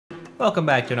Welcome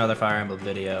back to another Fire Emblem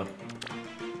video.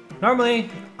 Normally,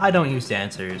 I don't use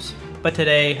dancers, but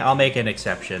today I'll make an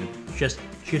exception. Just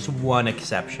one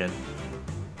exception.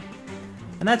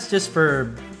 And that's just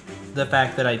for the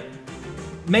fact that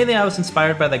mainly I was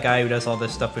inspired by the guy who does all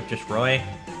this stuff with just Roy.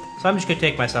 So I'm just gonna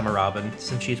take my Summer Robin,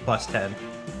 since she's plus 10.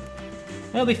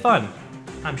 It'll be fun,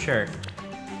 I'm sure.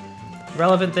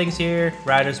 Relevant things here,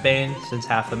 Rider's Bane, since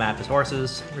half the map is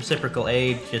horses, Reciprocal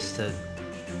Aid, just to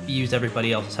use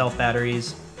everybody else's health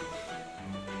batteries.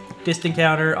 Distant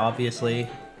Counter, obviously,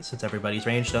 since everybody's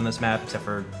ranged on this map except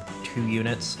for 2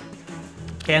 units.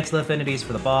 Cancel Affinities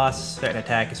for the boss, Threat and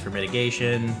Attack is for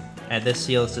mitigation, and this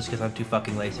seal is just because I'm too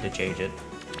fucking lazy to change it.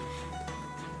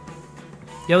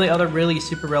 The only other really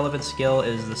super relevant skill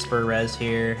is the Spur Res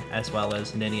here, as well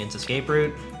as Ninian's Escape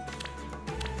Route.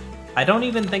 I don't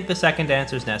even think the second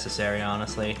dancer is necessary,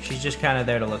 honestly. She's just kind of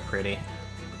there to look pretty.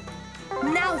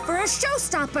 Now for a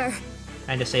showstopper!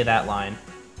 And to say that line,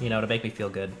 you know, to make me feel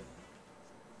good.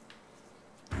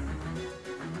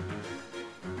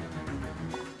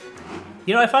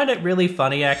 You know, I find it really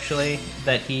funny, actually,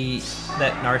 that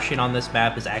Narcian on this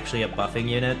map is actually a buffing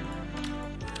unit.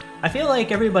 I feel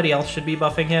like everybody else should be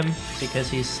buffing him,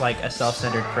 because he's like a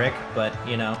self-centered prick, but,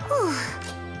 you know.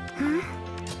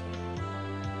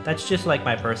 That's just like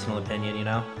my personal opinion, you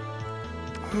know?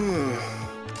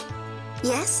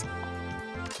 Yes?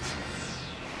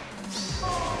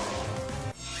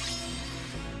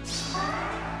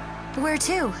 Where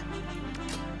to?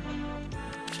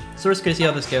 So we're just gonna see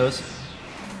how this goes.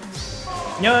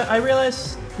 You know what, I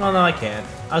realized... Well, no, I can't.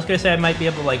 I was gonna say I might be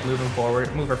able to, like, move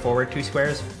her forward 2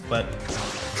 squares, but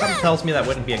something tells me that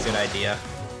wouldn't be a good idea.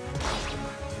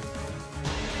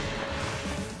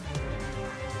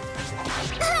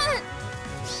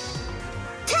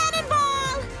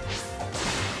 Cannonball!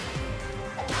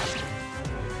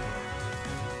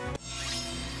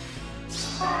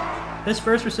 This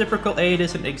first Reciprocal Aid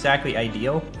isn't exactly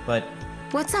ideal, but...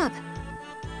 What's up?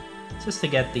 It's just to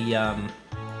get the,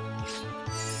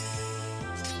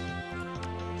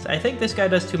 So I think this guy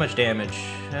does too much damage.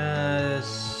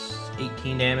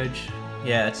 18 damage.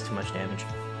 Yeah, that's too much damage.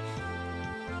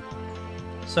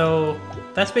 So,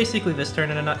 that's basically this turn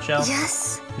in a nutshell.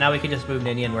 Yes. Now we can just move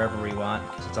Ninian wherever we want,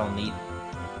 because it's all neat.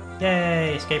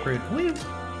 Yay, escape route. Woo!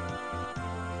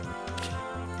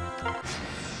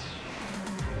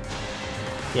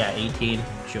 Yeah, 18.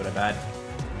 She would have died.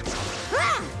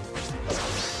 Ah!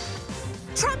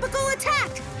 Tropical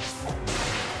attack!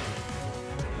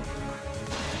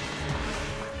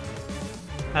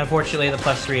 Unfortunately, the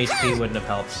plus 3 HP wouldn't have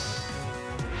helped.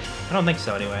 I don't think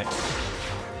so, anyway.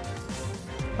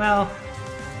 Well...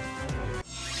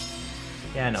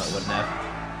 Yeah, no, it wouldn't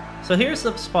have. So here's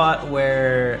the spot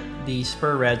where the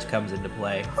Spur Reds comes into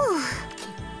play.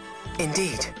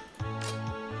 Indeed.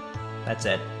 That's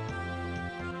it.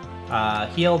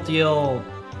 He'll deal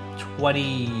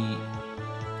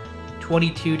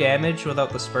 22 damage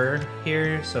without the Spur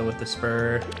here, so with the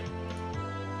Spur,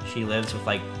 she lives with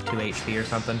like 2 HP or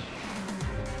something.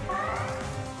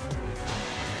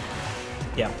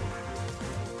 Yeah.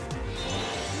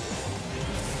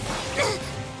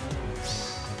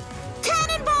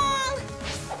 Cannonball!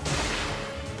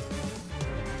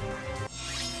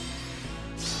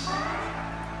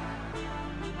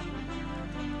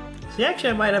 See, actually,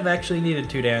 I might have actually needed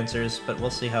 2 dancers, but we'll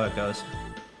see how it goes.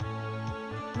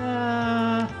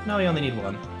 No, we only need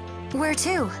 1. Where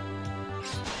to?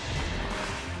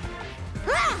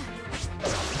 Ah!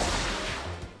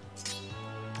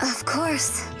 Of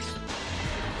course.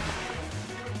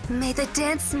 May the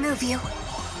dance move you.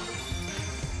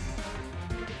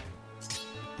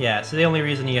 Yeah, so the only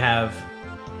reason you have...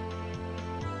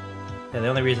 Yeah, the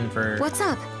only reason for What's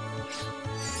up?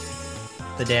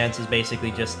 the dance is basically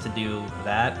just to do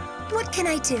that. What can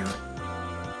I do?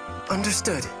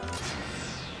 Understood.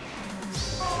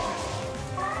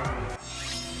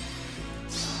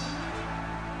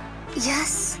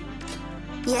 Yes?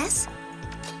 Yes?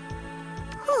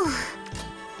 Whew.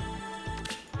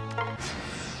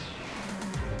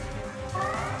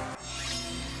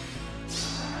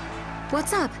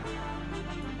 What's up?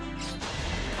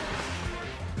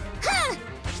 Ha!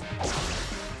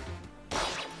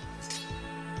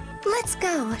 Let's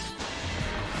go.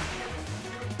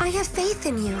 I have faith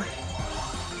in you.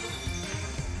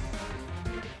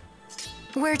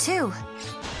 Where to?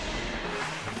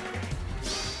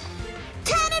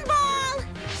 Cannonball!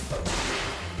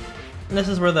 And this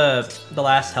is where the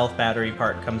last health battery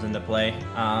part comes into play.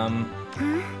 I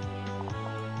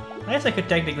guess I could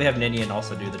technically have Ninian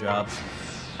also do the job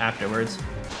afterwards.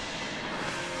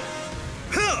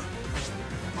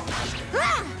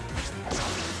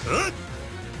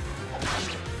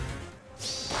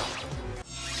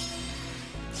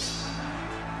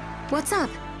 What's up?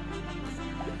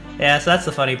 Yeah, so that's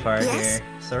the funny part Yes? here.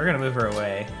 So we're gonna move her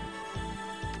away.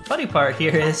 Funny part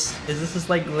here is this is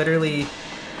like literally.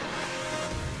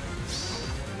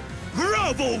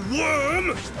 Grovel,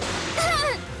 worm!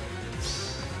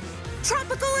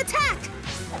 Tropical attack!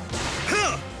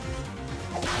 Huh!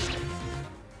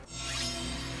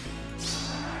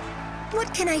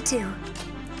 What can I do?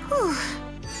 Whew.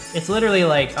 It's literally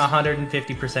like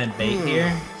 150% bait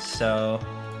here, so.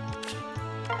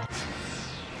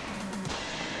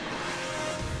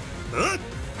 Huh?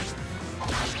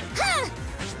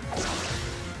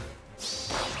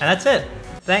 And that's it.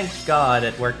 Thank God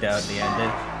it worked out in the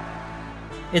end.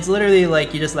 It's literally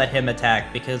like you just let him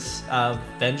attack because of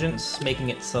Vengeance, making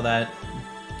it so that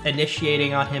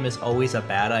initiating on him is always a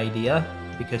bad idea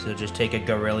because he'll just take a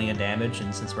Gorillion damage,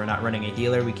 and since we're not running a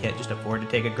healer, we can't just afford to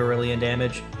take a Gorillion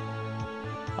damage.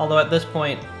 Although at this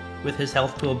point, with his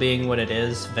health pool being what it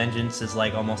is, Vengeance is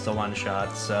like almost a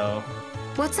one-shot, so...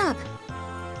 What's up?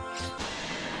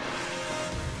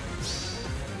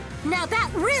 Now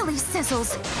that really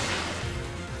sizzles!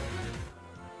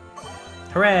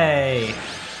 Hooray!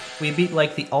 We beat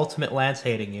like the ultimate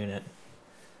lance-hating unit.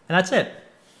 And that's it.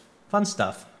 Fun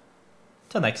stuff.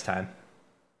 Till next time.